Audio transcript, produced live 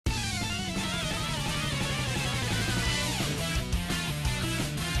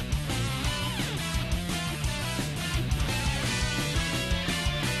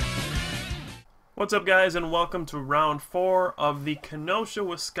What's up, guys, and welcome to round 4 of the Kenosha,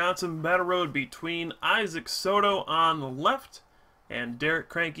 Wisconsin Battle Road between Isaac Soto on the left and Derek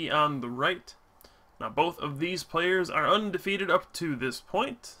Krenke on the right. Now, both of these players are undefeated up to this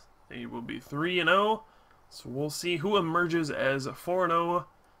point. They will be 3-0, so we'll see who emerges as 4-0,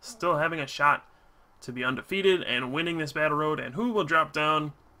 still having a shot to be undefeated and winning this Battle Road, and who will drop down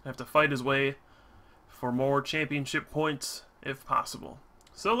and have to fight his way for more championship points if possible.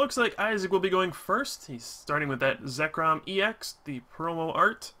 So it looks like Isaac will be going first. He's starting with that Zekrom EX, the promo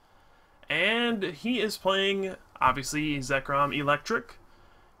art. And he is playing, obviously, Zekrom Eelektrik.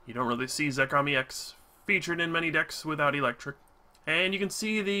 You don't really see Zekrom EX featured in many decks without Eelektrik. And you can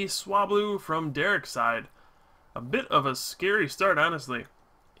see the Swablu from Derek's side. A bit of a scary start, honestly.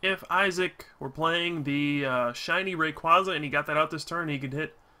 If Isaac were playing the shiny Rayquaza and he got that out this turn, he could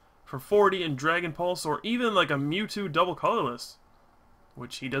hit for 40 in Dragon Pulse, or even like a Mewtwo double colorless,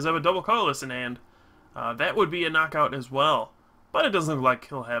 which he does have a double colorless in hand. That would be a knockout as well, but it doesn't look like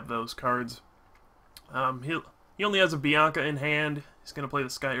he'll have those cards. He only has a Bianca in hand. He's going to play the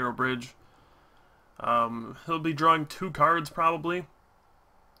Sky Arrow Bridge. He'll be drawing 2 cards probably,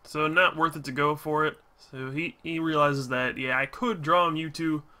 so not worth it to go for it. So he realizes that, yeah, I could draw a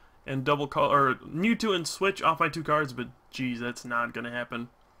Mewtwo and Mewtwo and switch off my 2 cards, but geez, that's not going to happen.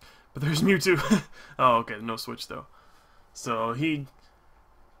 But there's Mewtwo. Oh, okay, no switch though. So he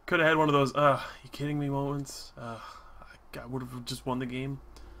could have had one of those, you kidding me moments. I would have just won the game.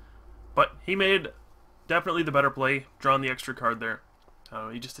 But he made definitely the better play, drawing the extra card there.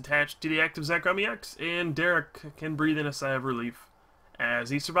 He just attached to the active Zekrom EX, and Derek can breathe in a sigh of relief as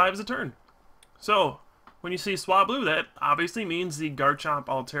he survives the turn. So, when you see Swablu, that obviously means the Garchomp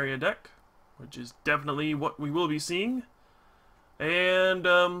Altaria deck, which is definitely what we will be seeing. And,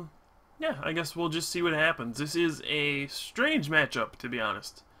 yeah, I guess we'll just see what happens. This is a strange matchup, to be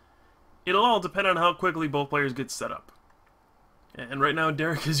honest. It'll all depend on how quickly both players get set up. And right now,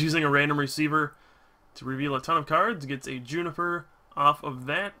 Derek is using a random receiver to reveal a ton of cards. Gets a Juniper off of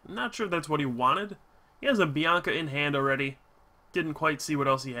that. Not sure if that's what he wanted. He has a Bianca in hand already. Didn't quite see what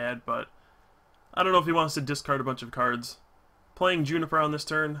else he had, but I don't know if he wants to discard a bunch of cards. Playing Juniper on this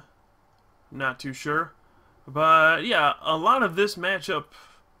turn, not too sure. But yeah, a lot of this matchup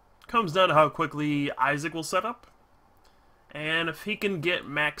comes down to how quickly Isaac will set up, and if he can get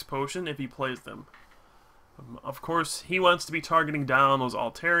max potion if he plays them. Of course, he wants to be targeting down those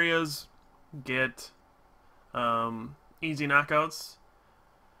Altarias, get easy knockouts,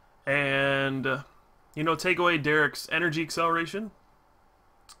 and you know, take away Derek's energy acceleration.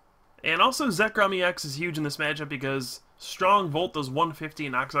 And also Zekrom EX is huge in this matchup because Strong Volt does 150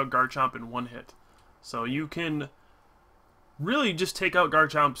 and knocks out Garchomp in 1 hit. So you can really just take out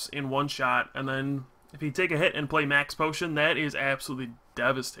Garchomps in 1 shot, and then if you take a hit and play Max Potion, that is absolutely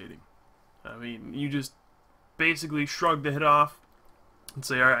devastating. I mean, you just basically shrug the hit off and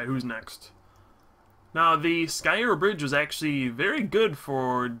say, alright, who's next? Now, the Sky Arrow Bridge was actually very good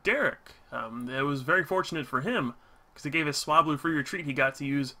for Derek. It was very fortunate for him, because it gave his Swablu free retreat. He got to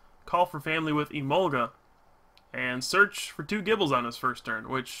use Call for Family with Emolga and search for 2 Gibbles on his first turn,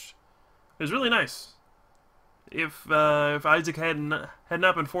 which is really nice. If Isaac had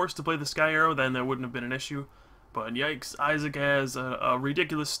not been forced to play the Sky Arrow, then that wouldn't have been an issue. But yikes, Isaac has a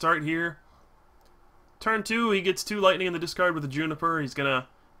ridiculous start here. Turn 2, he gets 2 Lightning in the discard with the Juniper. He's going to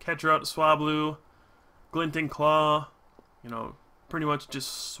catch her out to Swablu, Glinting Claw, you know, pretty much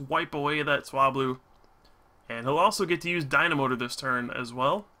just swipe away that Swablu. And he'll also get to use Dynamotor this turn as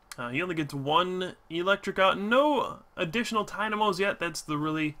well. He only gets 1 Eelektrik out. No additional Dynamos yet. That's the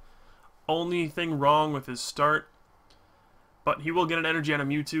really only thing wrong with his start. But he will get an energy on a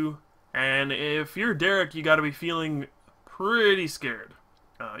Mewtwo. And if you're Derek, you got to be feeling pretty scared.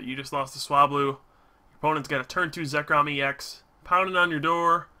 You just lost the Swablu. Your opponent's got a turn 2 Zekrom EX pounding on your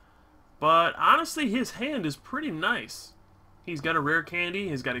door. But honestly, his hand is pretty nice. He's got a Rare Candy.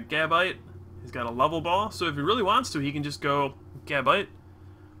 He's got a Gabite. He's got a Level Ball. So if he really wants to, he can just go Gabite,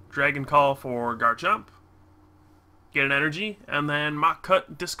 Dragon Call for Garchomp, get an energy, and then Mach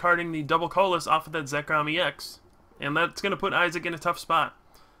Cut, discarding the double colorless off of that Zekrom EX. And that's going to put Isaac in a tough spot.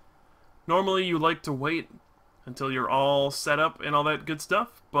 Normally you like to wait until you're all set up and all that good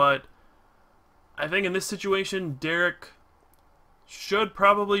stuff, but I think in this situation, Derek should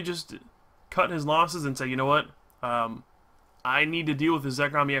probably just cut his losses and say, you know what, I need to deal with the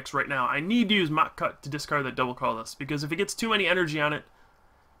Zekrom EX right now. I need to use Mach Cut to discard that double colorless, because if he gets too many energy on it,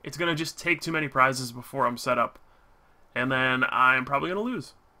 it's going to just take too many prizes before I'm set up. And then I'm probably going to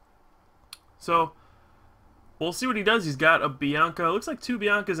lose. So, we'll see what he does. He's got a Bianca. Looks like 2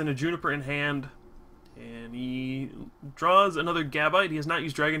 Biancas and a Juniper in hand. And he draws another Gabite. He has not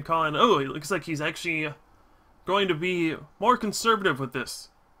used Dragon Call, and oh, it looks like he's actually going to be more conservative with this.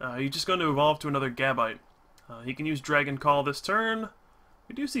 He's just going to evolve to another Gabite. He can use Dragon Call this turn.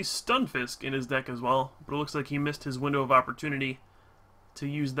 We do see Stunfisk in his deck as well, but it looks like he missed his window of opportunity to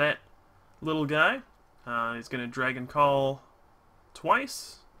use that little guy. He's going to Dragon Call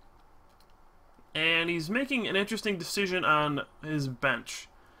twice. And he's making an interesting decision on his bench.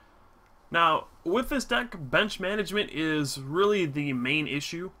 Now, with this deck, bench management is really the main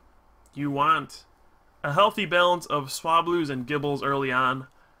issue. You want a healthy balance of Swablues and Gibbles early on.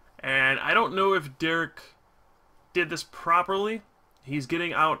 And I don't know if Derrick did this properly. He's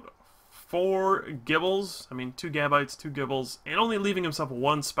getting out 4 Gibbles, 2 Gabites, 2 Gibbles, and only leaving himself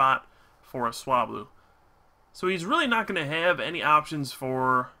 1 spot for a Swablu. So he's really not going to have any options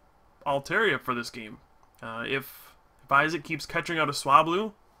for Altaria for this game. If Isaac keeps catching out a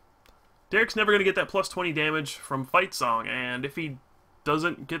Swablu, Derrick's never going to get that plus 20 damage from Fight Song, and if he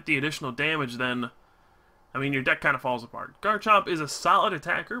doesn't get the additional damage, then, your deck kind of falls apart. Garchomp is a solid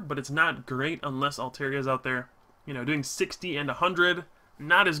attacker, but it's not great unless Altaria's out there. Doing 60 and 100,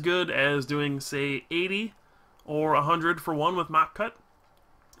 not as good as doing, say, 80 or 100 for 1 with Mach Cut,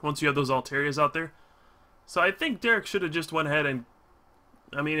 once you have those Altarias out there. So I think Derrick should have just went ahead and,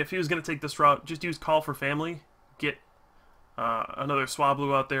 if he was going to take this route, just use Call for Family, get another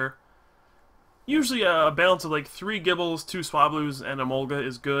Swablu out there. Usually a balance of like 3 Gibbles, 2 Swablus, and a Molga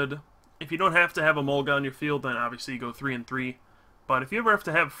is good. If you don't have to have a Molga on your field, then obviously you go 3 and 3. But if you ever have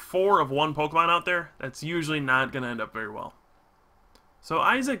to have 4 of one Pokemon out there, that's usually not going to end up very well. So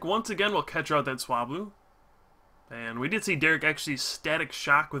Isaac once again will catch out that Swablu. And we did see Derrick actually Static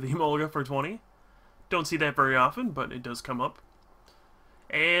Shock with Emolga for 20. Don't see that very often, but it does come up.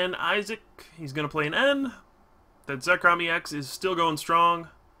 And Isaac, he's going to play an N. That Zekrom EX is still going strong.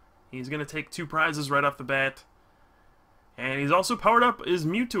 He's going to take 2 prizes right off the bat. And he's also powered up his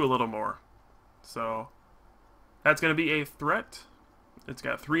Mewtwo a little more. So that's going to be a threat. It's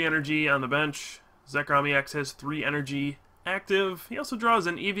got 3 energy on the bench. Zekrom EX has 3 energy active. He also draws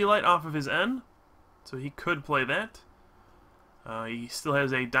an Eviolite off of his N, so he could play that. He still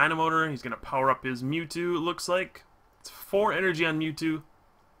has a Dynamotor. He's going to power up his Mewtwo, it looks like. It's 4 energy on Mewtwo.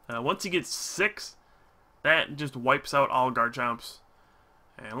 Once he gets 6, that just wipes out all Garchomps.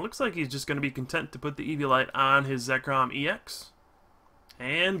 And it looks like he's just going to be content to put the Eviolite on his Zekrom EX.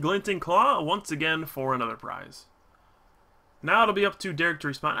 And Glinting Claw once again for another prize. Now it'll be up to Derrick to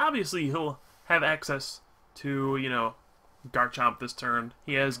respond. Obviously, he'll have access to, Garchomp this turn.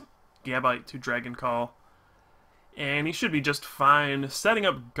 He has Gabite to Dragon Call. And he should be just fine setting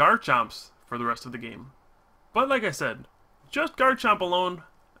up Garchomps for the rest of the game. But like I said, just Garchomp alone,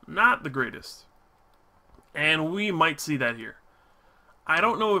 not the greatest. And we might see that here. I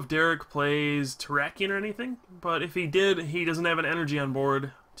don't know if Derrick plays Terrakion or anything, but if he did, he doesn't have an energy on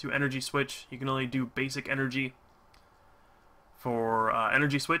board to energy switch. You can only do basic energy for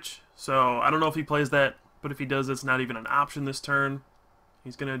energy switch. So I don't know if he plays that, but if he does, it's not even an option this turn.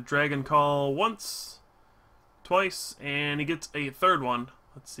 He's going to Dragon Call once, twice, and he gets a third one.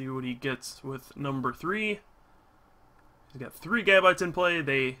 Let's see what he gets with number 3. He's got 3 Gabites in play.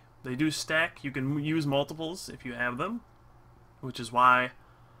 They do stack. You can use multiples if you have them, which is why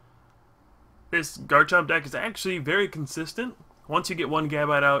this Garchomp deck is actually very consistent. Once you get 1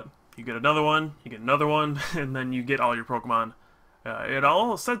 Gabite out, you get another one, you get another one, and then you get all your Pokemon. It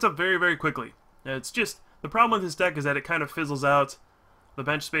all sets up very, very quickly. It's just, the problem with this deck is that it kind of fizzles out. The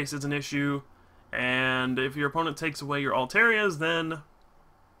bench space is an issue, and if your opponent takes away your Altarias, then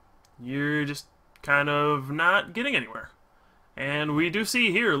you're just kind of not getting anywhere. And we do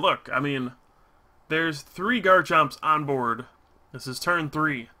see here, look, there's 3 Garchomps on board. This is turn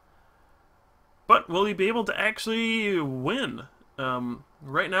 3. But will he be able to actually win?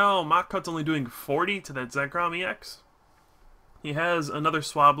 Right now, Mach Cut's only doing 40 to that Zekrom EX. He has another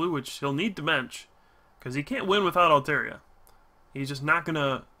Swablu, which he'll need to bench, because he can't win without Altaria. He's just not going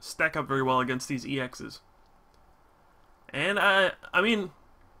to stack up very well against these EXs. And,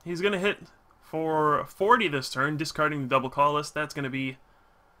 he's going to hit for 40 this turn, discarding the double colorless. That's going to be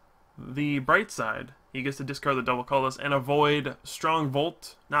the bright side. He gets to discard the double colorless and avoid Strong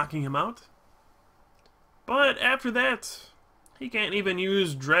Volt knocking him out. But after that, he can't even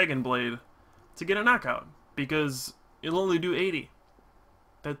use Dragon Blade to get a knockout, because it'll only do 80.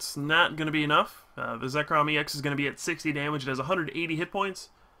 That's not going to be enough. The Zekrom EX is going to be at 60 damage. It has 180 hit points.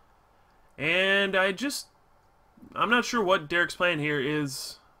 And I'm not sure what Derrick's plan here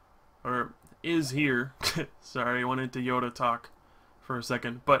is, or is here. Sorry, I went into Yoda talk for a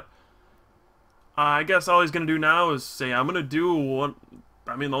second. But I guess all he's going to do now is say, I'm going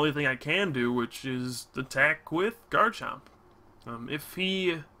I mean, the only thing I can do, which is attack with Garchomp. If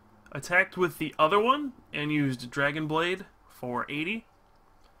he attacked with the other one and used Dragon Blade for 80,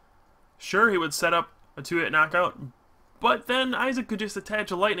 sure, he would set up a 2-hit knockout, but then Isaac could just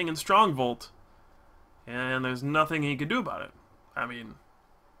attach a Lightning and Strong Volt, and there's nothing he could do about it. I mean,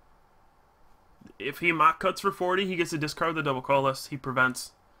 if he Mach Cuts for 40, he gets to discard the double colorless. He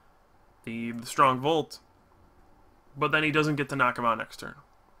prevents the Strong Volt, but then he doesn't get to knock him out next turn.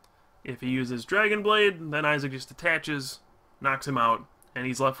 If he uses Dragon Blade, then Isaac just attaches, knocks him out, and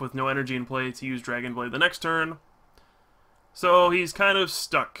he's left with no energy in play to use Dragon Blade the next turn. So he's kind of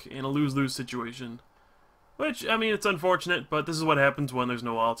stuck in a lose-lose situation. Which, I mean, it's unfortunate, but this is what happens when there's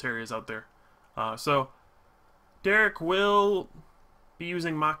no Altarias out there. So, Derrick will be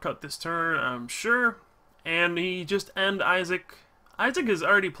using Mach Cut this turn, I'm sure. And he just end Isaac. Isaac has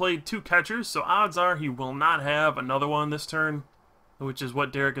already played 2 catchers, so odds are he will not have another one this turn, which is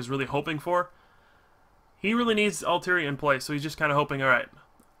what Derrick is really hoping for. He really needs Altaria in play, so he's just kind of hoping, alright,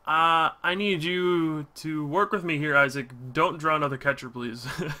 I need you to work with me here, Isaac. Don't draw another catcher, please.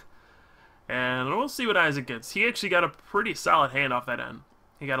 And we'll see what Isaac gets. He actually got a pretty solid hand off that end.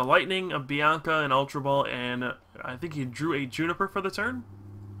 He got a Lightning, a Bianca, an Ultra Ball, and I think he drew a Juniper for the turn.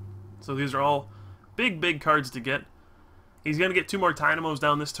 So these are all big cards to get. He's going to get 2 more Dynamos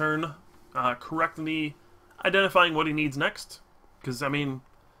down this turn, correctly identifying what he needs next. Because, I mean,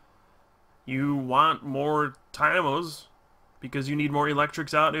 you want more Dynamos because you need more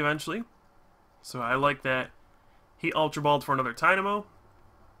Eeelektriks out eventually. So I like that he Ultra Balled for another Dynamo.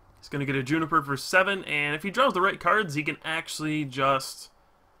 He's going to get a Juniper for 7, and if he draws the right cards, he can actually just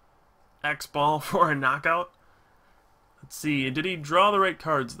X-Ball for a knockout. Let's see, did he draw the right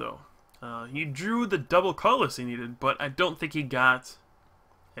cards, though? He drew the double colorless he needed, but I don't think he got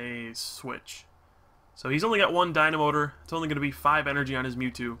a switch. So he's only got 1 Dynamotor. It's only going to be 5 energy on his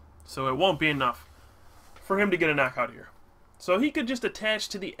Mewtwo, so it won't be enough for him to get a knockout here. So he could just attach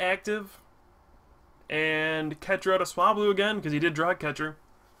to the active and Catcher out of Swablu again, because he did draw a Catcher.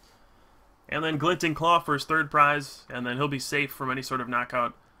 And then Glinting Claw for his 3rd prize, and then he'll be safe from any sort of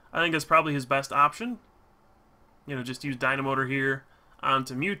knockout. I think that's probably his best option. You know, just use Dynamotor here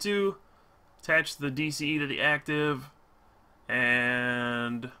onto Mewtwo, attach the DCE to the active,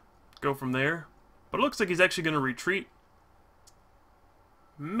 and go from there. But it looks like he's actually going to retreat.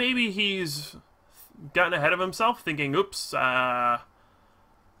 Maybe he's gotten ahead of himself, thinking, oops, well,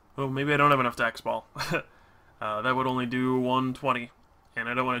 maybe I don't have enough to X-Ball. That would only do 120. And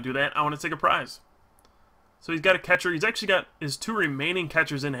I don't want to do that. I want to take a prize. So he's got a catcher. He's actually got his 2 remaining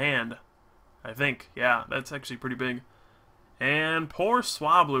catchers in hand, I think. Yeah, that's actually pretty big. And poor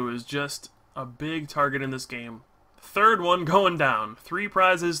Swablu is just a big target in this game. 3rd one going down. 3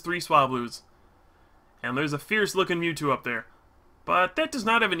 prizes, 3 Swablus. And there's a fierce-looking Mewtwo up there. But that does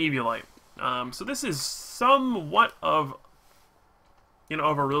not have an Eviolite. So this is somewhat of, you know,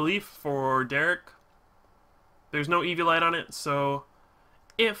 of a relief for Derrick. There's no Eviolite on it, so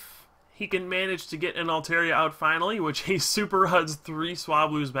if he can manage to get an Altaria out finally, which he super HUDs 3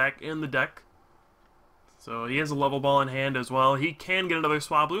 Swablus back in the deck. So he has a level ball in hand as well. He can get another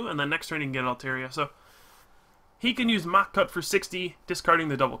Swablu, and then next turn he can get an Altaria. So he can use Mach Cut for 60, discarding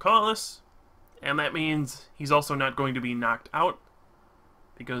the double colorless. And that means he's also not going to be knocked out,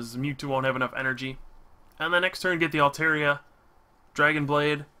 because Mewtwo won't have enough energy. And then next turn get the Altaria, Dragon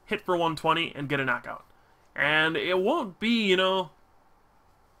Blade, hit for 120, and get a knockout. And it won't be, you know,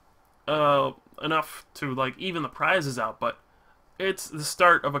 enough to like even the prizes out, but it's the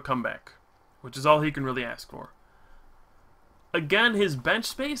start of a comeback, which is all he can really ask for. Again, his bench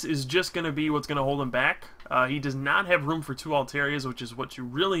space is just going to be what's going to hold him back. He does not have room for 2 Altarias, which is what you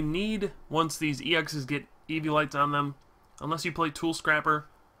really need once these EXs get Eviolites on them. Unless you play Tool Scrapper,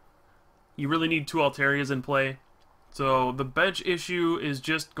 you really need 2 Altarias in play. So the bench issue is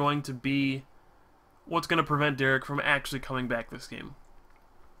just going to be what's going to prevent Derrick from actually coming back this game.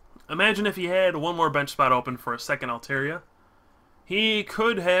 Imagine if he had 1 more bench spot open for a 2nd Altaria. He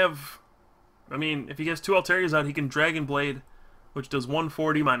could have, I mean, if he gets 2 Altarias out, he can Dragon Blade, which does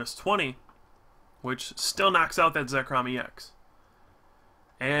 140 minus 20, which still knocks out that Zekrom EX.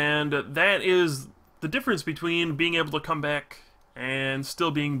 And that is the difference between being able to come back and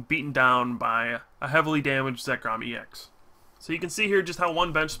still being beaten down by a heavily damaged Zekrom EX. So you can see here just how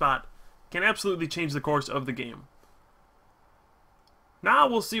 1 bench spot can absolutely change the course of the game. Now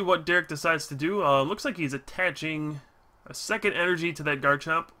we'll see what Derrick decides to do. Looks like he's attaching a 2nd energy to that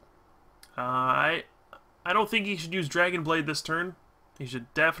Garchomp. I don't think he should use Dragon Blade this turn. He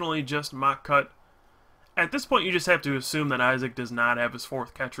should definitely just Mach Cut. At this point, you just have to assume that Isaac does not have his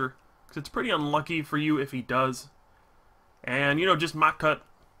 4th catcher, because it's pretty unlucky for you if he does. And, you know, just Mach Cut,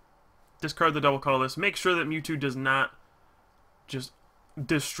 discard the double colorless, make sure that Mewtwo does not just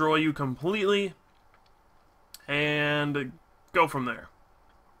destroy you completely, and go from there.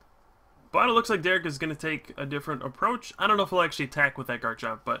 But it looks like Derrick is going to take a different approach. I don't know if he'll actually attack with that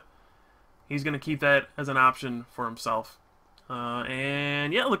Garchomp, but he's going to keep that as an option for himself.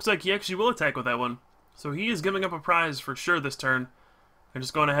 And yeah, it looks like he actually will attack with that one. So he is giving up a prize for sure this turn. And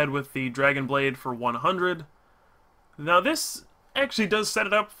just going ahead with the Dragon Blade for 100. Now this actually does set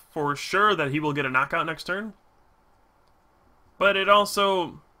it up for sure that he will get a knockout next turn. But it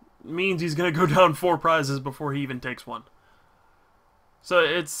also means he's going to go down 4 prizes before he even takes one. So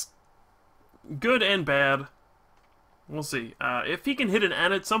it's good and bad. We'll see. If he can hit an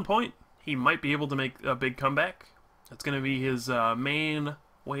N at some point, he might be able to make a big comeback. That's going to be his main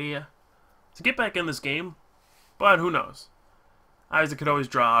way to get back in this game. But who knows? Isaac could always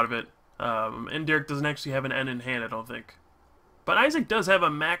draw out of it. And Derrick doesn't actually have an N in hand, I don't think. But Isaac does have a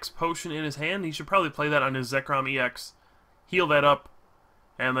max potion in his hand. He should probably play that on his Zekrom EX. Heal that up.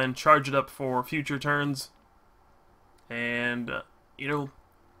 And then charge it up for future turns. And, you know,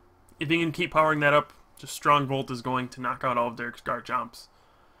 if he can keep powering that up, just Strong Volt is going to knock out all of Derrick's Garchomps.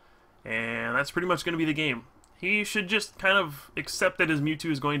 And that's pretty much going to be the game. He should just kind of accept that his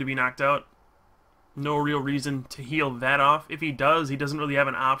Mewtwo is going to be knocked out. No real reason to heal that off. If he does, he doesn't really have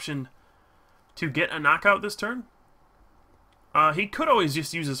an option to get a knockout this turn. He could always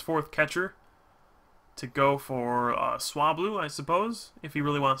just use his 4th catcher to go for Swablu, I suppose, if he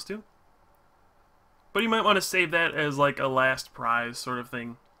really wants to. But he might want to save that as like a last prize sort of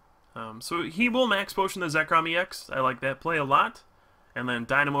thing. So he will max potion the Zekrom EX. I like that play a lot. And then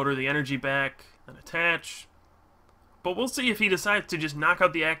Dynamotor the energy back, and attach. But we'll see if he decides to just knock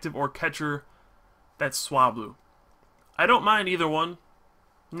out the active or catcher that's Swablu. I don't mind either one.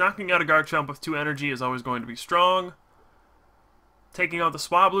 Knocking out a Garchomp with 2 energy is always going to be strong. Taking out the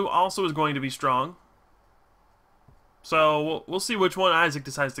Swablu also is going to be strong. So we'll see which one Isaac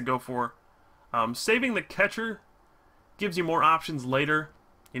decides to go for. Saving the catcher gives you more options later.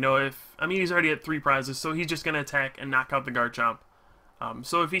 You know, he's already at 3 prizes, so he's just going to attack and knock out the Garchomp.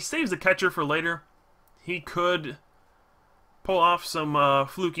 So if he saves the catcher for later, he could pull off some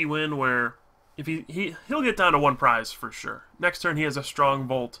fluky win where if he'll get down to 1 prize for sure. Next turn he has a Strong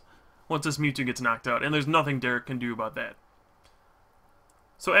Volt once this Mewtwo gets knocked out, and there's nothing Derrick can do about that.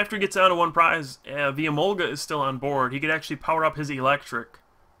 So after he gets down to 1 prize, the Emolga is still on board. He could actually power up his Eelektrik,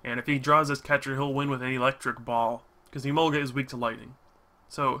 and if he draws his catcher, he'll win with an Eelektrik Ball, because the Emolga is weak to lightning.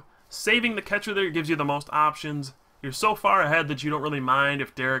 So saving the catcher there gives you the most options. You're so far ahead that you don't really mind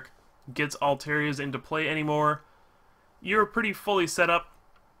if Derrick gets Altarias into play anymore. You're pretty fully set up.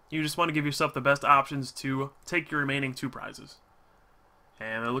 You just want to give yourself the best options to take your remaining 2 prizes.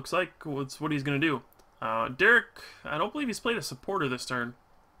 And it looks like it's what he's going to do. Derrick, I don't believe he's played a supporter this turn.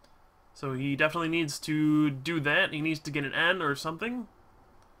 So he definitely needs to do that. He needs to get an N or something.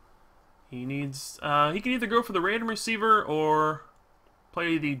 He needs... he can either go for the random receiver or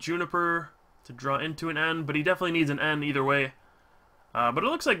play the Juniper to draw into an N, but he definitely needs an N either way. But it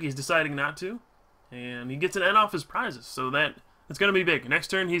looks like he's deciding not to. And he gets an N off his prizes, so that it's going to be big. Next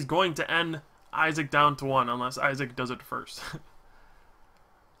turn, he's going to end Isaac down to 1, unless Isaac does it first.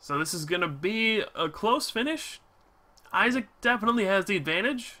 So this is going to be a close finish. Isaac definitely has the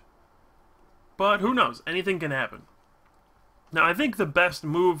advantage, but who knows? Anything can happen. Now, I think the best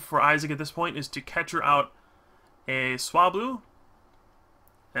move for Isaac at this point is to catcher out a Swablu,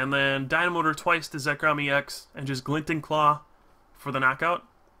 and then Dynamotor twice to Zekrom EX, and just Glinting Claw for the knockout.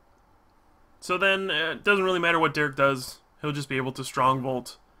 So then, it doesn't really matter what Derrick does. He'll just be able to Strong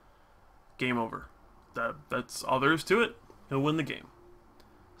Volt. Game over. That's all there is to it. He'll win the game.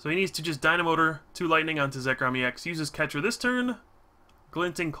 So he needs to just Dynamotor 2 Lightning onto Zekrom EX. Uses Catcher this turn.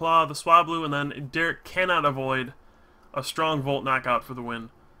 Glinting Claw the Swablu, and then Derrick cannot avoid a Strong Volt knockout for the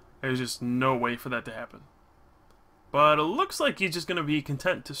win. There's just no way for that to happen. But it looks like he's just going to be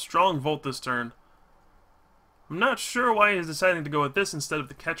content to Strong Volt this turn. I'm not sure why he's deciding to go with this instead of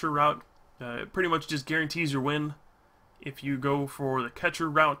the catcher route. It pretty much just guarantees your win if you go for the catcher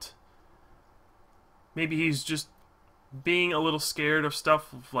route. Maybe he's just being a little scared of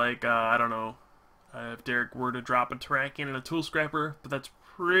stuff like, I don't know, if Derrick were to drop a Terrakion and a Tool Scrapper, but that's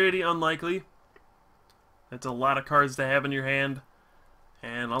pretty unlikely. That's a lot of cards to have in your hand,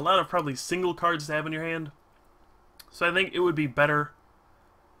 and a lot of probably single cards to have in your hand. So I think it would be better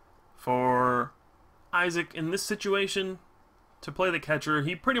for Isaac in this situation to play the catcher.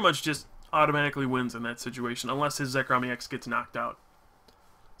 He pretty much just automatically wins in that situation, unless his Zekrom EX gets knocked out.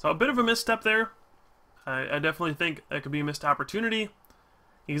 So a bit of a misstep there. I definitely think that could be a missed opportunity.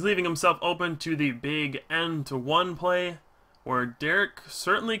 He's leaving himself open to the big N to 1 play, where Derrick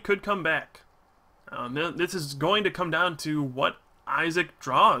certainly could come back. This is going to come down to what Isaac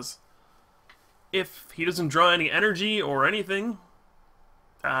draws. If he doesn't draw any energy or anything,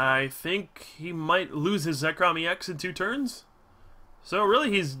 I think he might lose his Zekrom EX in 2 turns. So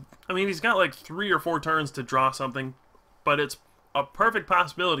really he's got like 3 or 4 turns to draw something, but it's a perfect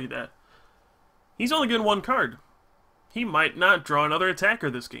possibility that he's only getting 1 card. He might not draw another attacker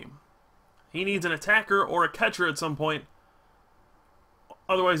this game. He needs an attacker or a catcher at some point,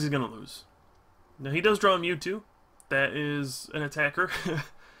 otherwise he's going to lose. Now he does draw a Mewtwo, that is an attacker,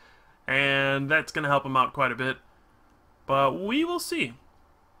 and that's going to help him out quite a bit. But we will see.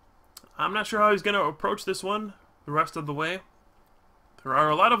 I'm not sure how he's going to approach this one the rest of the way. There are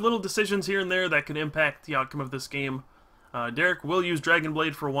a lot of little decisions here and there that can impact the outcome of this game. Derrick will use Dragon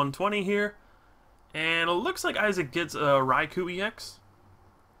Blade for 120 here. And it looks like Isaac gets a Raikou EX.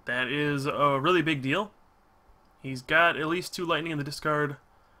 That is a really big deal. He's got at least 2 Lightning in the discard.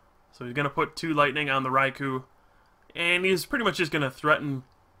 So he's going to put 2 Lightning on the Raikou. And he's pretty much just going to threaten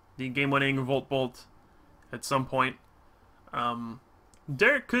the game-winning Volt Bolt at some point.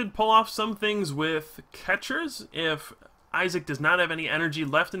 Derrick could pull off some things with catchers. If Isaac does not have any energy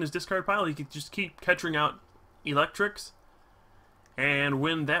left in his discard pile, he could just keep catching out Eelektriks and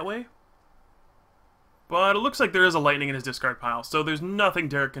win that way. But it looks like there is a Lightning in his discard pile, so there's nothing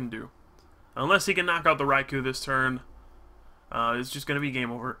Derrick can do. Unless he can knock out the Raikou this turn, it's just going to be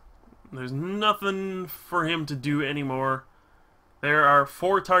game over. There's nothing for him to do anymore. There are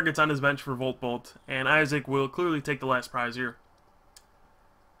 4 targets on his bench for Volt Bolt, and Isaac will clearly take the last prize here.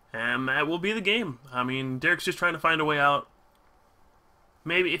 And that will be the game. I mean, Derrick's just trying to find a way out.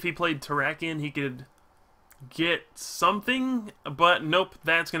 Maybe if he played Terrakion, he could get something, but nope,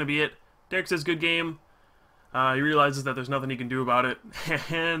 that's going to be it. Derrick says good game. He realizes that there's nothing he can do about it,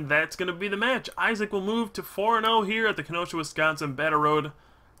 and that's going to be the match. Isaac will move to 4-0 here at the Kenosha, Wisconsin Battle Road,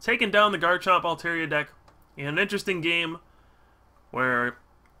 taking down the Garchomp Altaria deck in an interesting game where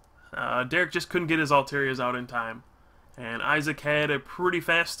Derrick just couldn't get his Altarias out in time, and Isaac had a pretty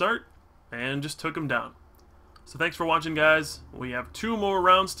fast start and just took him down. So thanks for watching, guys. We have 2 more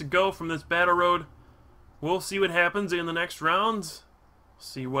rounds to go from this Battle Road. We'll see what happens in the next rounds,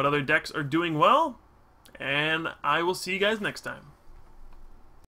 see what other decks are doing well, and I will see you guys next time.